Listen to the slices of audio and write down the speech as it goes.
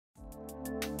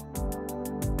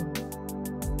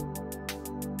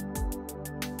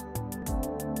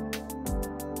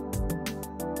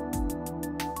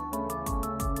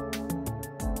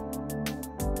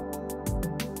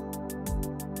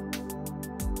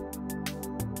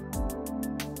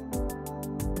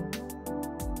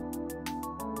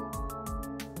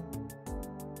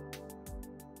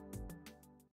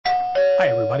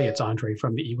everybody. It's Andre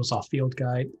from the Eaglesoft Field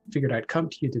Guide. Figured I'd come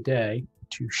to you today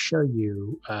to show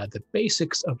you the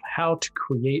basics of how to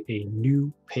create a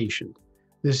new patient.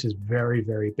 This is very,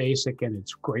 very basic, and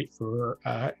it's great for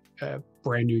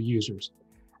brand new users.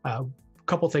 A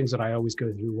couple things that I always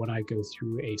go through when I go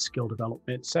through a skill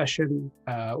development session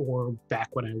or back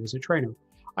when I was a trainer.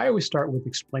 I always start with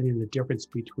explaining the difference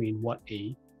between what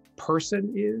a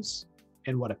person is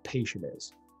and what a patient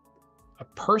is. A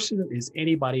person is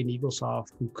anybody in Eaglesoft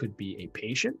who could be a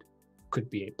patient, could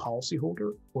be a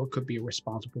policyholder, or could be a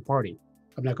responsible party.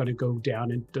 I'm not going to go down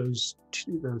into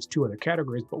those two other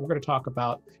categories, but we're going to talk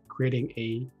about creating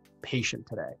a patient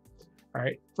today. All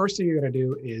right. First thing you're going to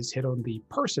do is hit on the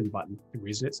person button. The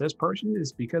reason it says person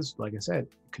is because, like I said,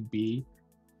 it could be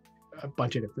a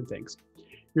bunch of different things.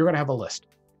 You're going to have a list.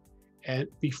 And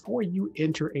before you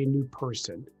enter a new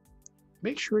person,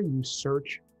 make sure you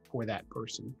search for that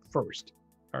person first.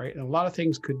 All right. And a lot of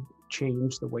things could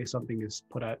change the way something is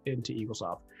put out into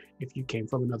Eaglesoft. If you came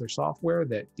from another software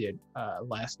that did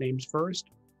last names first,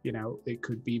 it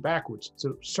could be backwards.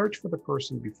 So search for the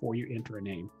person before you enter a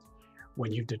name.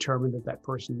 When you've determined that that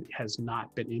person has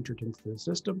not been entered into the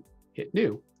system, hit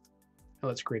new. And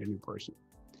let's create a new person.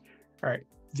 All right.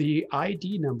 The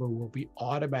ID number will be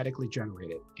automatically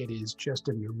generated. It is just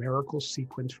a numerical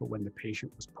sequence for when the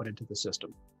patient was put into the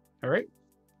system. All right.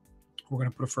 We're going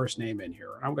to put a first name in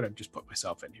here. I'm going to just put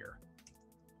myself in here.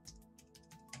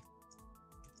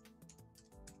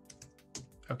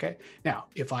 Okay. Now,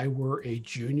 if I were a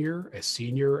junior, a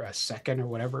senior, a second, or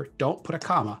whatever, don't put a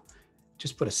comma.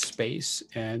 Just put a space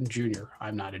and junior.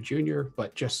 I'm not a junior,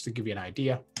 but just to give you an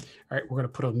idea. All right. We're going to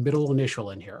put a middle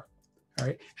initial in here. All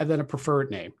right. And then a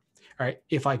preferred name. All right.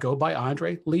 If I go by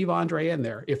Andre, leave Andre in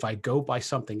there. If I go by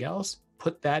something else,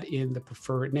 put that in the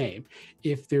preferred name.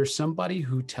 If there's somebody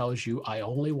who tells you, I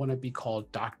only want to be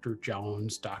called Dr.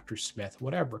 Jones, Dr. Smith,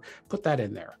 whatever, put that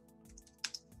in there.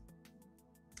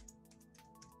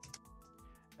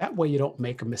 That way you don't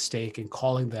make a mistake in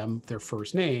calling them their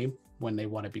first name when they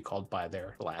want to be called by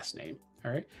their last name. All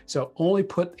right. So only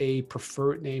put a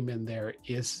preferred name in there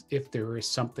is if there is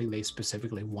something they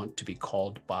specifically want to be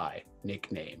called by,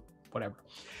 nickname, whatever.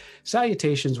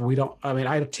 Salutations,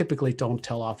 I typically don't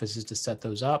tell offices to set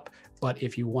those up, but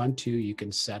if you want to, you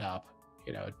can set up,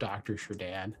 Dr.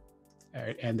 Shirdan, all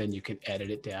right, and then you can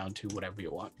edit it down to whatever you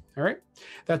want. All right.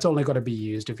 That's only going to be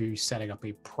used if you're setting up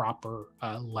a proper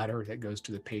letter that goes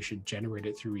to the patient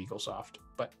generated through Eaglesoft.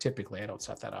 But typically I don't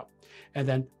set that up. And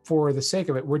then for the sake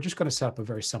of it, we're just going to set up a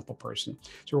very simple person.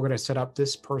 So we're going to set up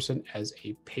this person as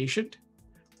a patient.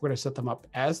 We're going to set them up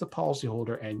as the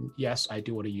policyholder. And yes, I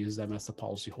do want to use them as the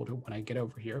policyholder when I get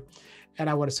over here. And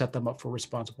I want to set them up for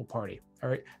responsible party. All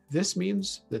right. This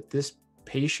means that this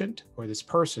patient or this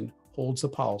person holds the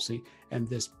policy and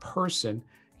this person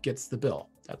gets the bill.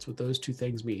 That's what those two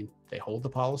things mean. They hold the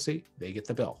policy, they get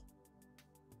the bill.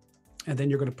 And then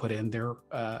you're going to put in their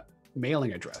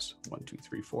mailing address,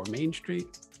 1234 Main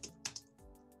Street.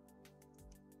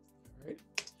 All right.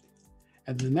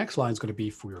 And the next line is going to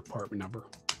be for your apartment number.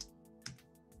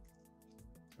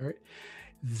 All right.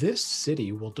 This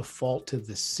city will default to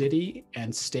the city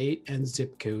and state and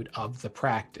zip code of the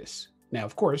practice. Now,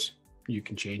 of course, you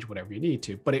can change whatever you need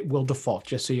to, but it will default.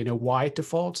 Just so you know why it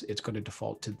defaults, it's going to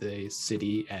default to the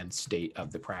city and state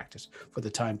of the practice. For the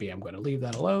time being, I'm going to leave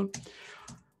that alone.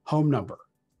 Home number.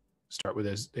 Start with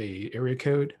a area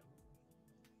code.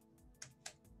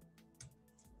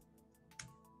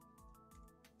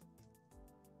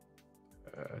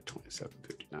 Uh,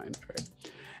 2759. All right.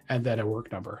 And then a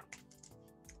work number.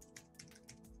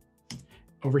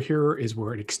 Over here is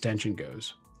where an extension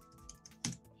goes.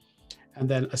 And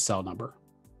then a cell number.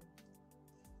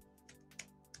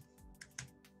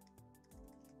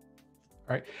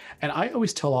 All right. And I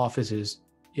always tell offices,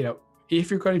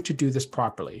 if you're going to do this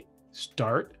properly,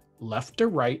 start left to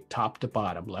right, top to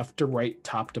bottom, left to right,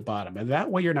 top to bottom. And that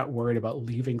way you're not worried about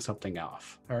leaving something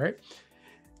off. All right.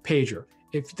 Pager.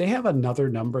 If they have another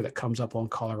number that comes up on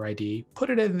caller ID, put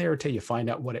it in there until you find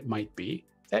out what it might be.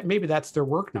 Maybe that's their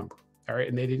work number. All right.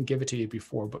 And they didn't give it to you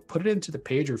before, but put it into the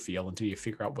pager field until you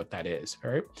figure out what that is.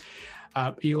 All right.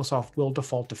 Eaglesoft will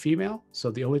default to female.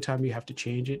 So the only time you have to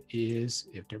change it is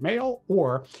if they're male,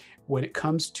 or when it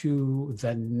comes to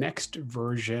the next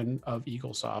version of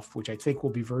Eaglesoft, which I think will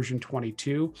be version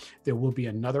 22, there will be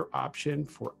another option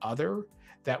for other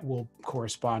that will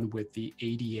correspond with the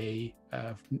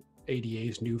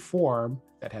ADA's new form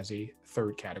that has a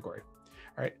third category.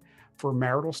 All right. For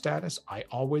marital status, I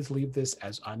always leave this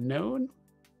as unknown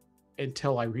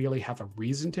until I really have a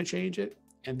reason to change it.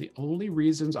 And the only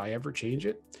reasons I ever change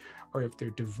it are if they're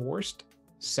divorced,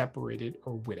 separated,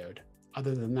 or widowed.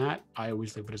 Other than that, I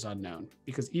always leave it as unknown,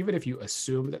 because even if you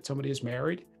assume that somebody is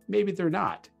married, maybe they're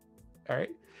not. All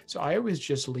right. So I always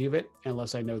just leave it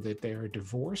unless I know that they are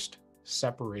divorced,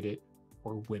 separated,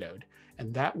 or widowed.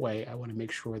 And that way I want to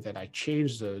make sure that I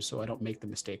change those so I don't make the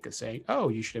mistake of saying, oh,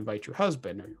 you should invite your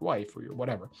husband or your wife or your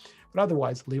whatever. But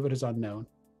otherwise, leave it as unknown.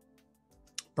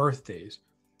 Birthdays.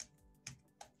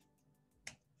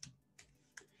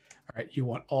 All right, you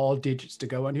want all digits to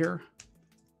go in here.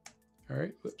 All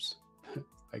right, whoops,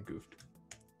 I goofed.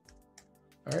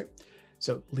 All right,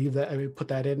 so leave that, I mean, put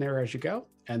that in there as you go,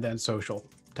 and then social,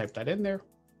 type that in there.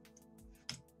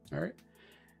 All right,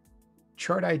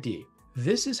 chart ID.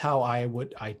 This is how I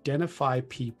would identify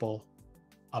people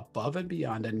above and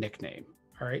beyond a nickname.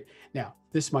 All right. Now,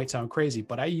 this might sound crazy,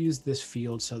 but I use this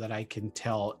field so that I can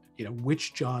tell, you know,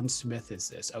 which John Smith is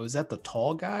this? Oh, is that the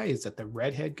tall guy? Is that the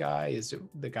redhead guy? Is it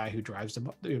the guy who rides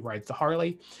the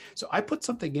Harley? So I put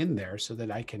something in there so that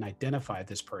I can identify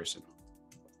this person.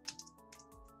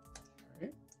 All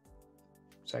right.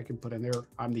 So I can put in there,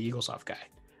 I'm the Eaglesoft guy.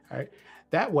 All right.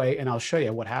 That way, and I'll show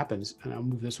you what happens, and I'll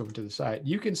move this over to the side.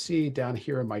 You can see down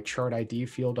here in my chart ID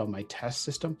field on my test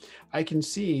system, I can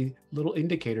see little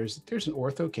indicators that there's an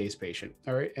ortho case patient,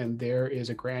 all right, and there is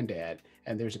a granddad,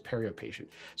 and there's a perio patient.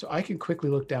 So I can quickly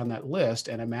look down that list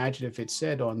and imagine if it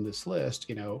said on this list,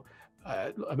 you know,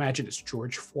 imagine it's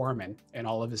George Foreman and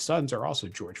all of his sons are also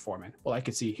George Foreman. Well, I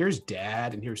could see here's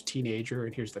dad and here's teenager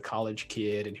and here's the college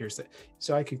kid and here's the,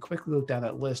 so I can quickly look down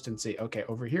that list and say, okay,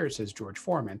 over here it says George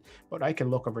Foreman, but I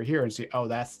can look over here and say, oh,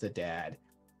 that's the dad.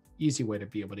 Easy way to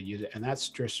be able to use it. And that's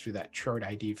just through that chart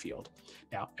ID field.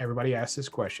 Now, everybody asks this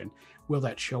question, will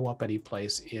that show up any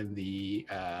place in the,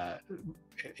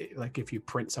 like if you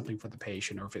print something for the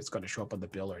patient or if it's going to show up on the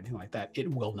bill or anything like that?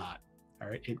 It will not. All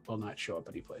right, it will not show up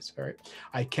anyplace. All right,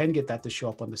 I can get that to show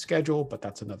up on the schedule, but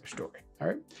that's another story. All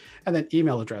right, and then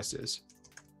email addresses.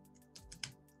 All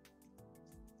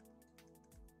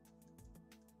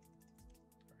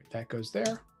right, that goes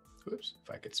there. Oops, if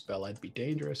I could spell, I'd be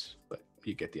dangerous, but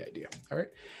you get the idea. All right,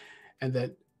 and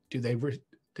then do they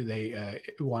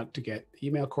want to get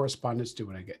email correspondence? Do they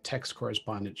want to get text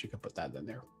correspondence? You can put that in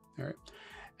there. All right,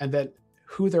 and then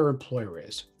who their employer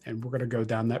is. And we're going to go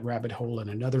down that rabbit hole in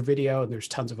another video. And there's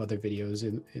tons of other videos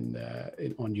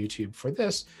on YouTube for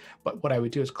this. But what I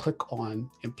would do is click on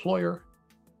employer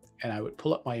and I would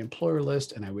pull up my employer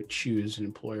list and I would choose an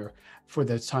employer. For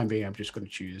the time being, I'm just going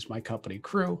to choose my company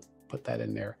crew, put that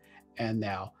in there. And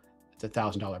now it's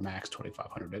 $1,000 max, $25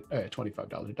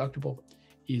 deductible,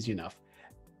 easy enough.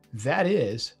 That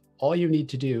is all you need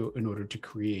to do in order to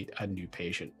create a new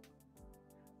patient.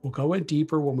 We'll go in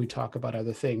deeper when we talk about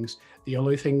other things. The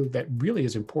only thing that really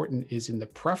is important is in the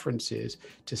preferences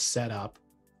to set up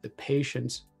the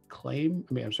patient's claim,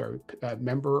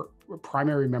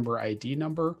 primary member ID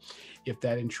number. If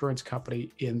that insurance company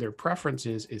in their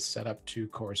preferences is set up to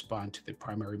correspond to the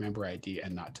primary member ID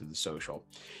and not to the social.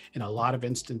 In a lot of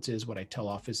instances, what I tell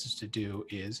offices to do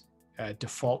is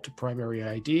default to primary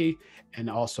ID and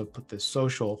also put the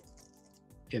social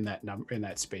in that number, in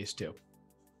that space too.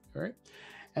 All right.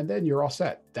 And then you're all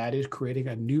set. That is creating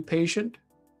a new patient.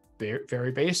 Very,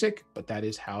 very basic, but that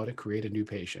is how to create a new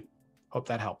patient. Hope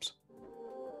that helps.